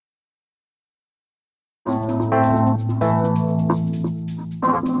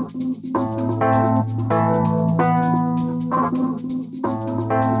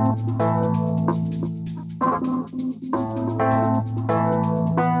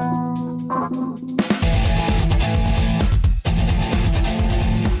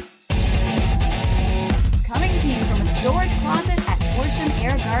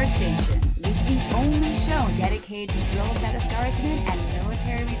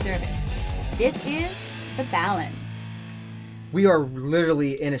This is The Balance. We are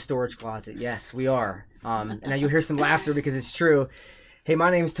literally in a storage closet. Yes, we are. And now you'll hear some laughter because it's true. Hey,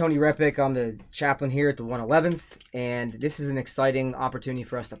 my name is Tony Repick. I'm the chaplain here at the 111th, and this is an exciting opportunity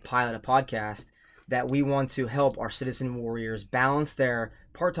for us to pilot a podcast that we want to help our citizen warriors balance their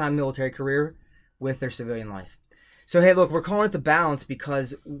part-time military career with their civilian life. So, hey, look, we're calling it The Balance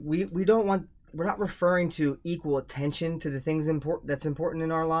because we're not referring to equal attention to the things that's important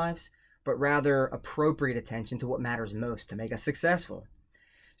in our lives, but rather appropriate attention to what matters most to make us successful.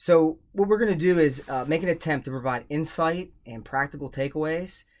 So what we're going to do is make an attempt to provide insight and practical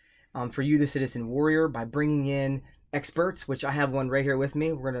takeaways for you, the citizen warrior, by bringing in experts, which I have one right here with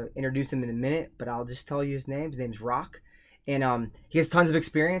me. We're going to introduce him in a minute, but I'll just tell you his name. His name's Rock, and he has tons of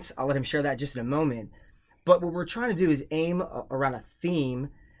experience. I'll let him share that just in a moment. But what we're trying to do is aim around a theme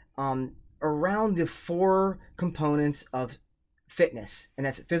around the four components of fitness, and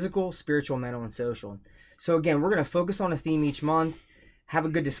that's physical, spiritual, mental, and social. So again, we're going to focus on a theme each month, have a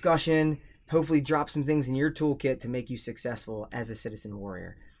good discussion, hopefully drop some things in your toolkit to make you successful as a citizen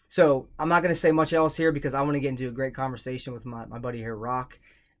warrior. So I'm not going to say much else here because I want to get into a great conversation with my buddy here, Rock.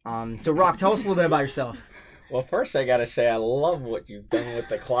 So Rock, tell us a little bit about yourself. Well, first I got to say I love what you've done with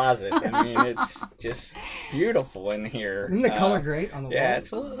the closet. I mean, it's just beautiful in here. Isn't the color great on the wall? Yeah,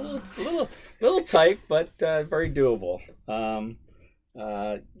 it's a little tight, but very doable.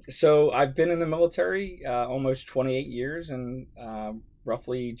 So I've been in the military almost 28 years, and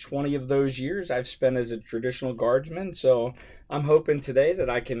roughly 20 of those years I've spent as a traditional guardsman. So I'm hoping today that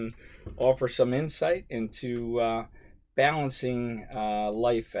I can offer some insight into balancing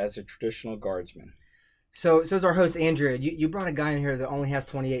life as a traditional guardsman. So as our host, Andrea, you brought a guy in here that only has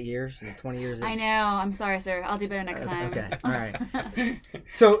 28 years. 20 years. I know. I'm sorry, sir. I'll do better next time. Okay. All right.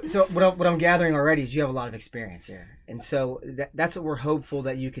 So what I'm gathering already is you have a lot of experience here. And so that's what we're hopeful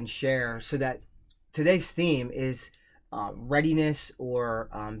that you can share, so that today's theme is readiness or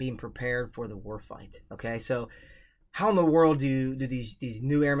being prepared for the war fight. Okay. So how in the world do these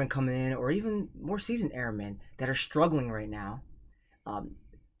new airmen come in, or even more seasoned airmen that are struggling right now,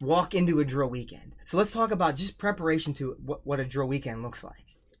 walk into a drill weekend? So let's talk about just preparation to what a drill weekend looks like.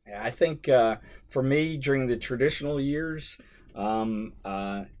 Yeah, I think for me during the traditional years,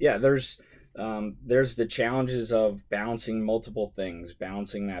 there's the challenges of balancing multiple things,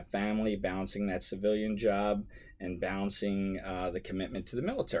 balancing that family, balancing that civilian job, and balancing the commitment to the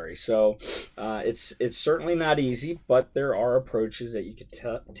military. So it's certainly not easy, but there are approaches that you could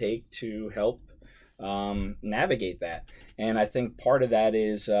take to help navigate that. And I think part of that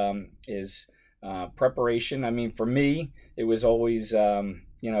is preparation. I mean, for me, it was always,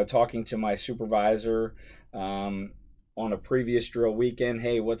 talking to my supervisor on a previous drill weekend.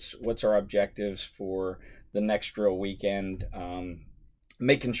 Hey, what's our objectives for the next drill weekend?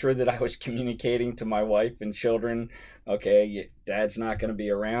 Making sure that I was communicating to my wife and children. Okay, Dad's not going to be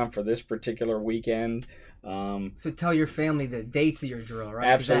around for this particular weekend. So tell your family the dates of your drill, right?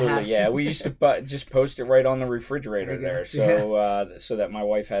 Absolutely, yeah. We used to just post it right on the refrigerator there, so so that my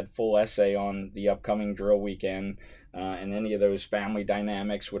wife had full essay on the upcoming drill weekend, and any of those family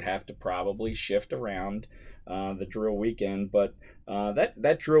dynamics would have to probably shift around the drill weekend. But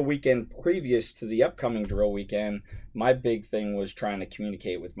that drill weekend previous to the upcoming drill weekend, my big thing was trying to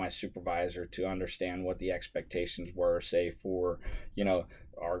communicate with my supervisor to understand what the expectations were, say for,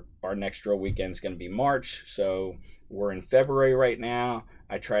 our next drill weekend is going to be March, so we're in February right now.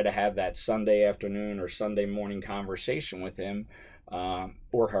 I try to have that Sunday afternoon or Sunday morning conversation with him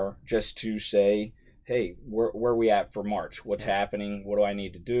or her, just to say, hey, where are we at for March? What's happening? What do I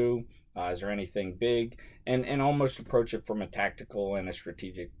need to do? Is there anything big? And almost approach it from a tactical and a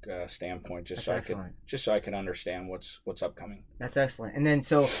strategic standpoint, just so I could understand what's upcoming. That's excellent. And then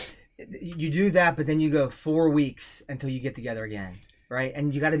so you do that, but then you go 4 weeks until you get together again. Right?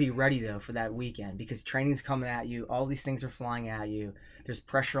 And you got to be ready, though, for that weekend, because training's coming at you. All these things are flying at you. There's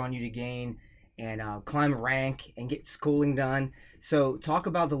pressure on you to gain and climb rank and get schooling done. So talk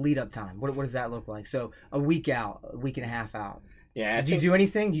about the lead-up time. What does that look like? So a week out, a week and a half out. Yeah. Do you do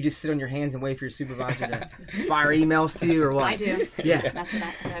anything? Do you just sit on your hands and wait for your supervisor to fire emails to you, or what? I do. Yeah. That's what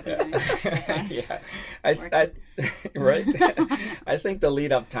I've been doing. So yeah. Right. I think the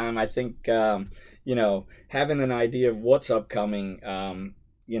lead-up time, having an idea of what's upcoming.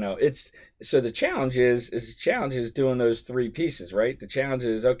 It's so the challenge is doing those three pieces, right? The challenge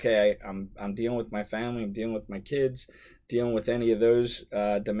is, okay, I'm dealing with my family, I'm dealing with my kids, dealing with any of those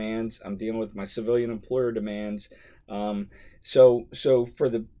demands. I'm dealing with my civilian employer demands. So for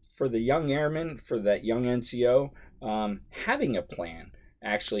the young airman, for that young NCO, having a plan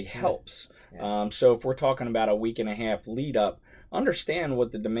actually helps. Yeah. So if we're talking about a week and a half lead up, understand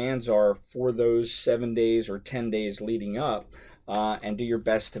what the demands are for those 7 days or 10 days leading up, and do your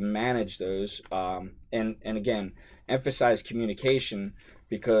best to manage those. And again, emphasize communication,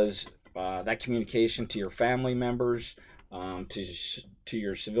 because that communication to your family members, to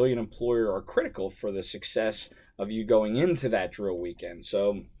your civilian employer, are critical for the success of you going into that drill weekend.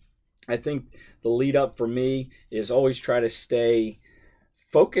 So I think the lead up for me is always try to stay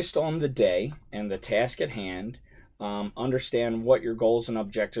focused on the day and the task at hand, understand what your goals and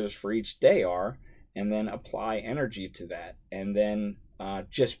objectives for each day are, and then apply energy to that, and then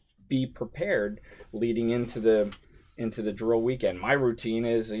just be prepared leading into the drill weekend. My routine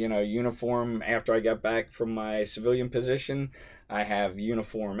is, uniform. After I got back from my civilian position, I have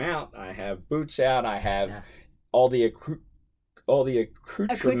uniform out, I have boots out, I have all the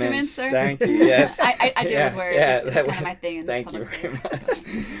accoutrements. Thank you. Yes, I deal with words. It's kind of my thing. Thank you very much.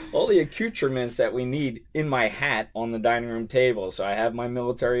 All the accoutrements that we need in my hat on the dining room table. So I have my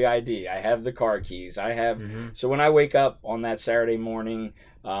military ID. I have the car keys. I have. Mm-hmm. So when I wake up on that Saturday morning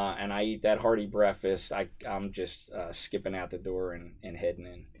and I eat that hearty breakfast, I'm just skipping out the door and heading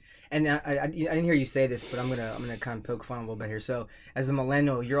in. And I didn't hear you say this, but I'm gonna kind of poke fun a little bit here. So as a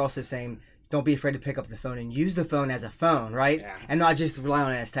millennial, you're also saying, don't be afraid to pick up the phone and use the phone as a phone, right? Yeah. And not just rely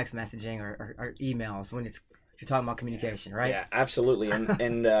on it as text messaging or emails when you're talking about communication, right? Yeah, absolutely.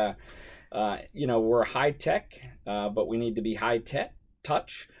 And we're high tech, but we need to be high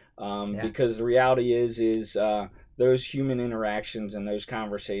touch, because the reality is those human interactions and those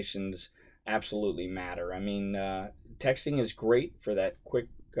conversations absolutely matter. I mean, texting is great for that quick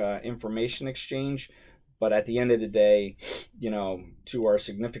information exchange. But at the end of the day, to our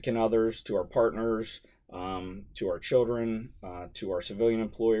significant others, to our partners, to our children, to our civilian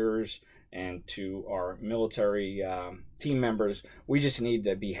employers, and to our military team members, we just need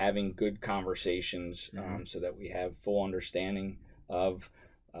to be having good conversations, so that we have full understanding of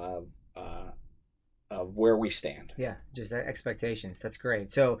where we stand. Yeah, just expectations. That's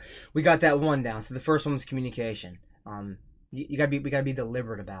great. So we got that one down. So the first one was communication. We gotta be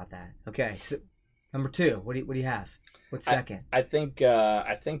deliberate about that. Okay. So number two, what do you have? What's second? I think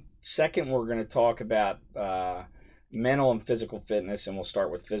second we're going to talk about mental and physical fitness, and we'll start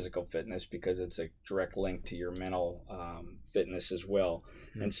with physical fitness because it's a direct link to your mental fitness as well.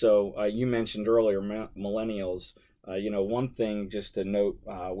 Mm-hmm. And so you mentioned earlier millennials. One thing just to note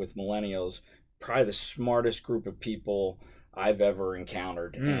with millennials, probably the smartest group of people I've ever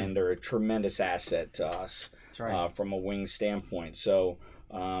encountered, and they're a tremendous asset to us. That's right. From a wing standpoint. So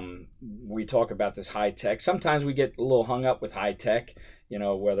we talk about this high tech. Sometimes we get a little hung up with high tech,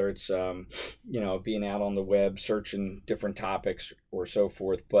 whether it's, being out on the web, searching different topics or so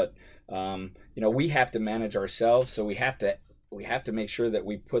forth. But, we have to manage ourselves. So we have to make sure that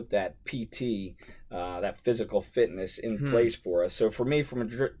we put that PT, that physical fitness in place for us. So for me, from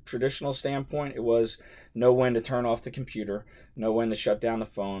a traditional standpoint, it was know when to turn off the computer, know when to shut down the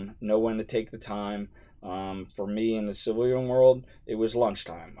phone, know when to take the time. For me in the civilian world, it was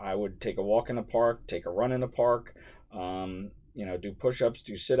lunchtime. I would take a walk in the park, take a run in the park, do push-ups,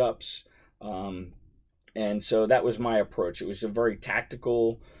 do sit-ups. And so that was my approach. It was a very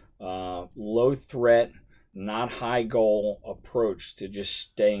tactical, low threat, not high goal approach to just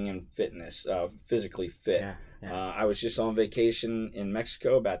staying in fitness, physically fit. Yeah. I was just on vacation in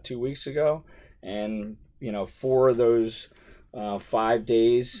Mexico about 2 weeks ago, and for those 5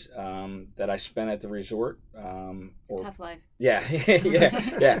 days that I spent at the resort. It's a tough life. Yeah,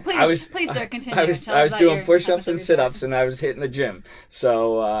 yeah. Please, sir, continue. I was doing push-ups and sit-ups, and I was hitting the gym.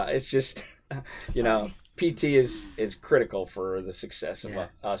 So it's just, PT is critical for the success of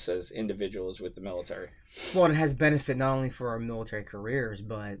us as individuals with the military. Well, it has benefit not only for our military careers,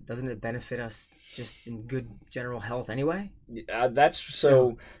 but doesn't it benefit us just in good general health anyway? That's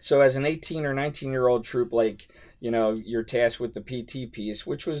so as an 18 or 19-year-old troop, you're tasked with the PT piece,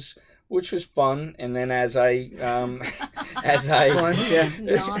 which was fun. And then as I fun,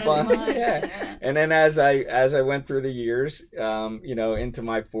 it's fun. Yeah. And then as I went through the years, into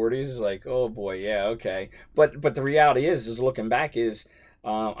my 40s, like, oh boy, yeah, okay. But the reality is looking back is,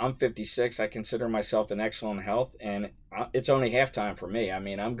 I'm 56. I consider myself in excellent health, and it's only halftime for me. I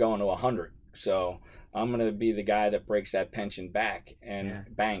mean, I'm going to 100. So I'm going to be the guy that breaks that pension bank,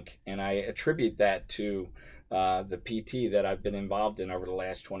 and I attribute that to the PT that I've been involved in over the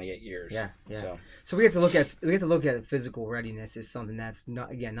last 28 years. Yeah. So we have to look at physical readiness as something that's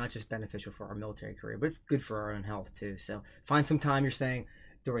not just beneficial for our military career, but it's good for our own health too. So find some time. You're saying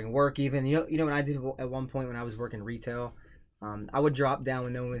during work, even you know what I did at one point when I was working retail. I would drop down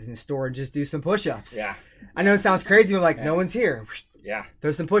when no one was in the store and just do some push-ups. Yeah. I know it sounds crazy, but no one's here. Yeah.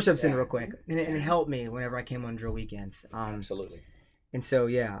 Throw some push-ups in real quick, and it helped me whenever I came on drill weekends. Absolutely. And so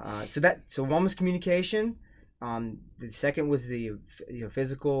so one was communication. The second was the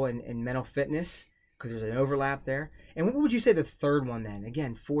physical and mental fitness, because there's an overlap there. And what would you say the third one then?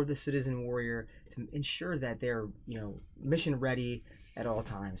 Again, for the citizen warrior to ensure that they're mission ready at all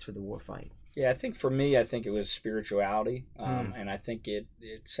times for the war fight. Yeah, I think for me, it was spirituality, and I think it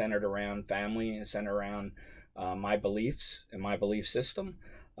centered around family and centered around my beliefs and my belief system,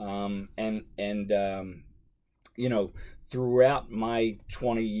 throughout my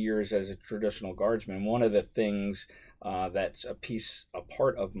 20 years as a traditional guardsman, one of the things that's a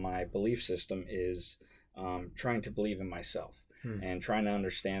part of my belief system is trying to believe in myself and trying to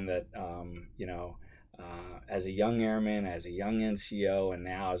understand that as a young airman, as a young NCO, and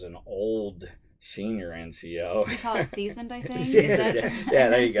now as an old senior NCO. We call it seasoned, I think. Yeah,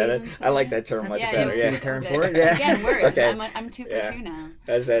 there you go. I like that term much better. Yeah, term for it. Yeah. Again, words. Okay. I'm 2 for 2 now.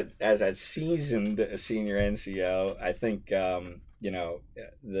 As that seasoned senior NCO, I think the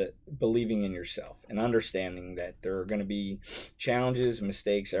believing in yourself and understanding that there are going to be challenges,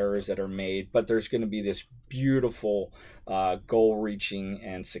 mistakes, errors that are made, but there's going to be this beautiful goal reaching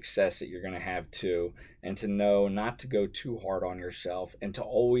and success that you're going to have too, and to know not to go too hard on yourself, and to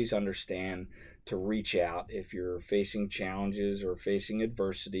always understand to reach out if you're facing challenges or facing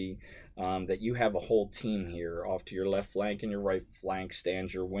adversity, that you have a whole team here. Off to your left flank and your right flank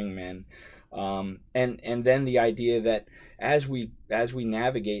stands your wingmen. And then the idea that as we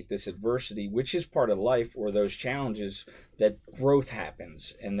navigate this adversity, which is part of life, or those challenges, that growth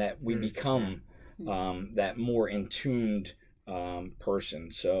happens and that we become that more in tuned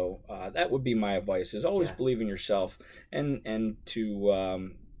person. So that would be my advice: is always believe in yourself, and to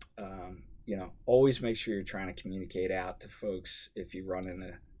always make sure you're trying to communicate out to folks if you run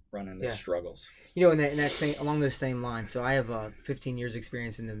into struggles. In that same, along those same lines. So I have 15 years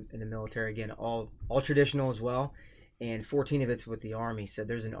experience in the military. Again, all traditional as well, and 14 of it's with the Army. So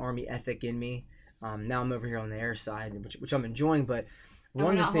there's an Army ethic in me. Now I'm over here on the air side, which I'm enjoying. But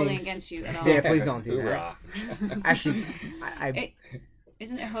one of the things, holding against you at all. Yeah, please don't do that. Actually,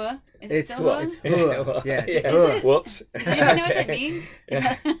 isn't it huh? Is it's it still huh? It's huh. Yeah. It? Whoops. Do you even know what that means?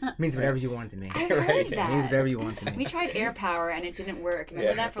 It means whatever you want it to mean. I heard that. It means whatever you want it to mean. We tried air power and it didn't work.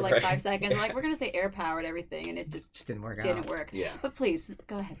 Remember that for 5 seconds? We're going to say air power and everything, and it just didn't work. Yeah. But please,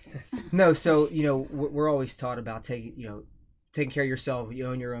 go ahead, sir. No, so, we're always taught about taking care of yourself, you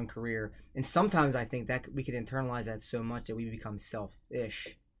own your own career. And sometimes I think that we could internalize that so much that we become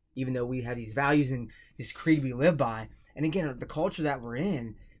selfish, even though we have these values and this creed we live by. And again, the culture that we're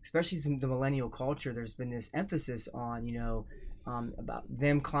in, especially the millennial culture, there's been this emphasis on, about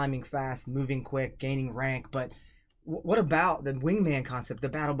them climbing fast, moving quick, gaining rank. But what about the wingman concept, the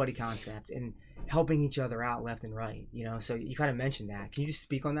battle buddy concept, and helping each other out left and right? So you kind of mentioned that. Can you just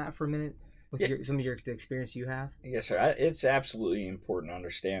speak on that for a minute with some of the experience you have? Yes, sir. It's absolutely important to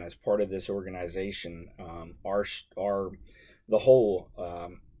understand, as part of this organization, the whole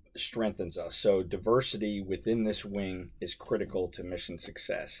strengthens us. So diversity within this wing is critical to mission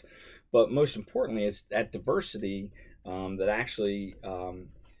success. But most importantly, it's that diversity that actually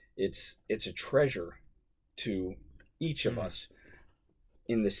it's a treasure to each of us,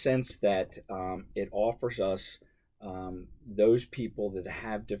 in the sense that it offers us those people that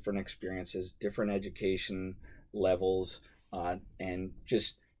have different experiences, different education levels, and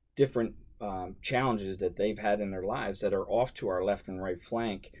just different challenges that they've had in their lives, that are off to our left and right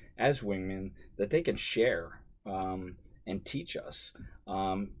flank as wingmen, that they can share and teach us.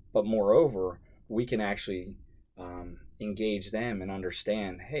 But moreover, we can actually engage them and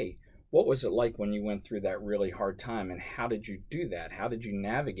understand, hey, what was it like when you went through that really hard time, and how did you do that? How did you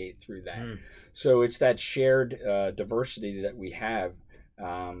navigate through that? So it's that shared diversity that we have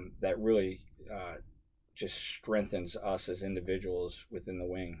that really just strengthens us as individuals within the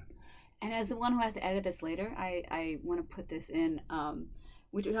wing. And as the one who has to edit this later, I want to put this in.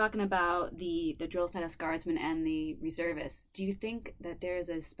 We were talking about the drill status guardsmen and the reservists. Do you think that there is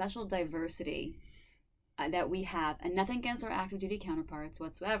a special diversity that we have, and nothing against our active duty counterparts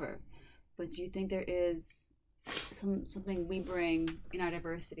whatsoever, but do you think there is something we bring in our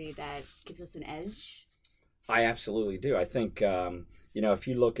diversity that gives us an edge? I absolutely do. I think if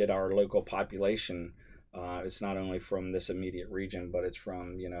you look at our local population, It's not only from this immediate region, but it's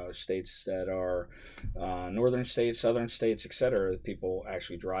from states that are northern states, southern states, etc. People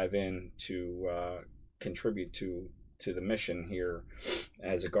actually drive in to contribute to the mission here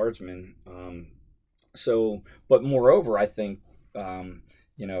as a Guardsman. But moreover, I think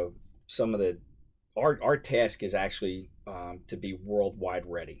some of our task is actually to be worldwide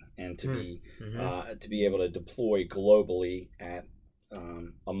ready and to be able to deploy globally at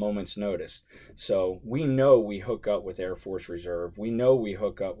a moment's notice. So we know we hook up with Air Force Reserve. We know we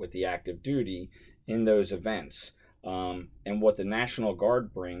hook up with the active duty in those events. And what the National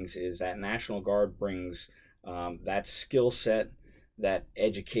Guard brings is that National Guard brings that skill set, that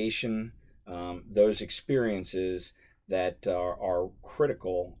education, those experiences that are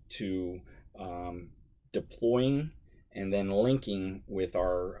critical to deploying and then linking with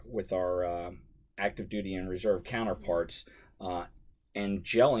our active duty and reserve counterparts and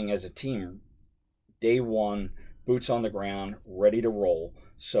gelling as a team day one, boots on the ground, ready to roll.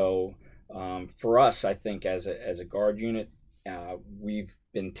 So for us, I think as a Guard unit, we've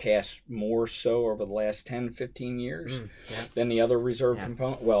been tasked more so over the last 10, 15 years than the other reserve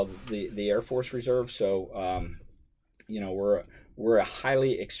component. Well, the Air Force Reserve. So, we're a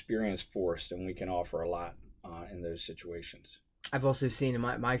highly experienced force, and we can offer a lot in those situations. I've also seen in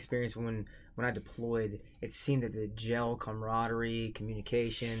my experience when I deployed, it seemed that the gel, camaraderie,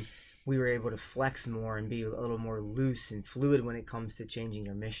 communication, we were able to flex more and be a little more loose and fluid when it comes to changing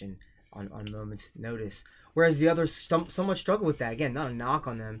your mission on moment's notice. Whereas the others somewhat struggle with that. Again, not a knock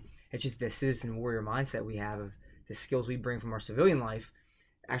on them. It's just the citizen warrior mindset we have of the skills we bring from our civilian life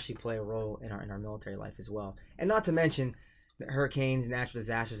actually play a role in our military life as well. And not to mention the hurricanes, natural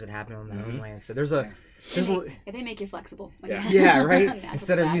disasters that happen on the homeland. So they make you flexible. Yeah, right.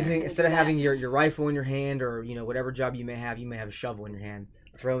 instead of having your rifle in your hand or whatever job you may have a shovel in your hand,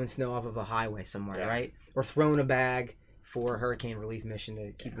 throwing snow off of a highway somewhere, right? Or throwing a bag for a hurricane relief mission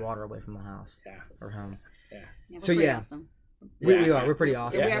to keep water away from the house or home. We're pretty awesome. We are. We're pretty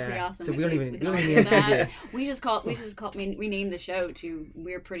awesome. Yeah, we are pretty awesome. So we don't even that. We named the show to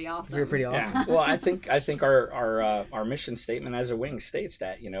 "We're Pretty Awesome." We're pretty awesome. Yeah. Well, I think our mission statement as a wing states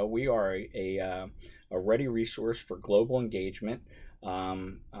that we are a ready resource for global engagement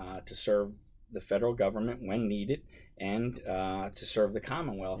to serve the federal government when needed and to serve the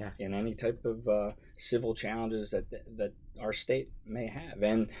Commonwealth in any type of civil challenges that our state may have.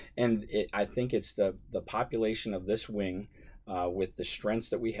 I think it's the population of this wing with the strengths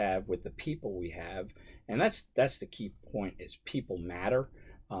that we have, with the people we have, and that's the key point is people matter.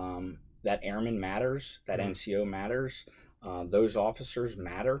 That airman matters, that NCO matters, those officers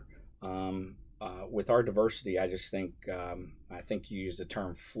matter. With our diversity, I just think you used the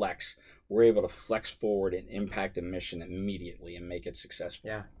term flex. We're able to flex forward and impact a mission immediately and make it successful.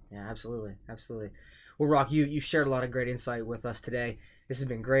 Yeah, absolutely. Well, Rock, you shared a lot of great insight with us today. This has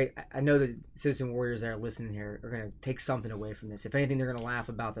been great. I know the citizen warriors that are listening here are going to take something away from this. If anything, they're going to laugh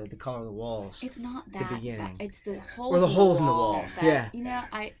about the color of the walls. It's not that. The beginning. It's the holes. Or the holes in the walls. That,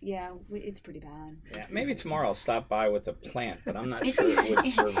 it's pretty bad. Yeah, maybe tomorrow I'll stop by with a plant, but I'm not sure it would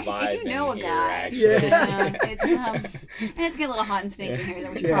survive. If you know in a here, guy, actually. and it's getting a little hot and stinky here.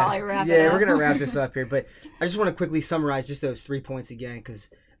 Then we should probably wrap it up. Yeah, we're going to wrap this up here, but I just want to quickly summarize just those 3 points again, because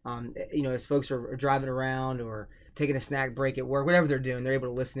as folks are driving around or taking a snack break at work, whatever they're doing, they're able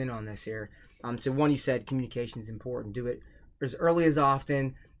to listen in on this here. So one, you said communication is important. Do it as early as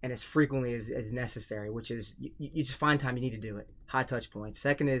often and as frequently as necessary, which is you just find time you need to do it. High touch points.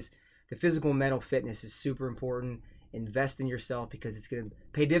 Second is the physical and mental fitness is super important. Invest in yourself because it's going to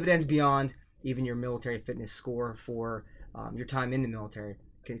pay dividends beyond even your military fitness score for your time in the military.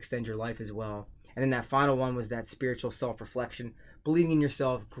 It can extend your life as well. And then that final one was that spiritual self-reflection, believing in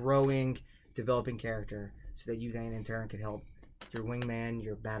yourself, growing, developing character, so that you then in turn could help your wingman,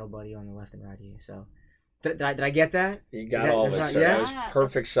 your battle buddy on the left and right of you. So did I get that? You got all of it, sir. That was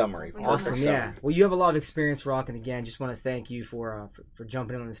perfect summary. Awesome, yeah. Well, you have a lot of experience, Rock, and again, just want to thank you for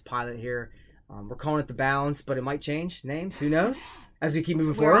jumping in on this pilot here. We're calling it The Balance, but it might change names. Who knows? As we keep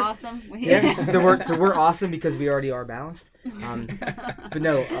moving forward. We're awesome. We're awesome because we already are balanced. But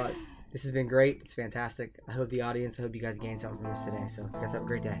no, this has been great. It's fantastic. I hope you guys gained something from this today. So, you guys have a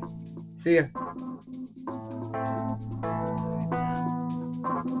great day. See ya.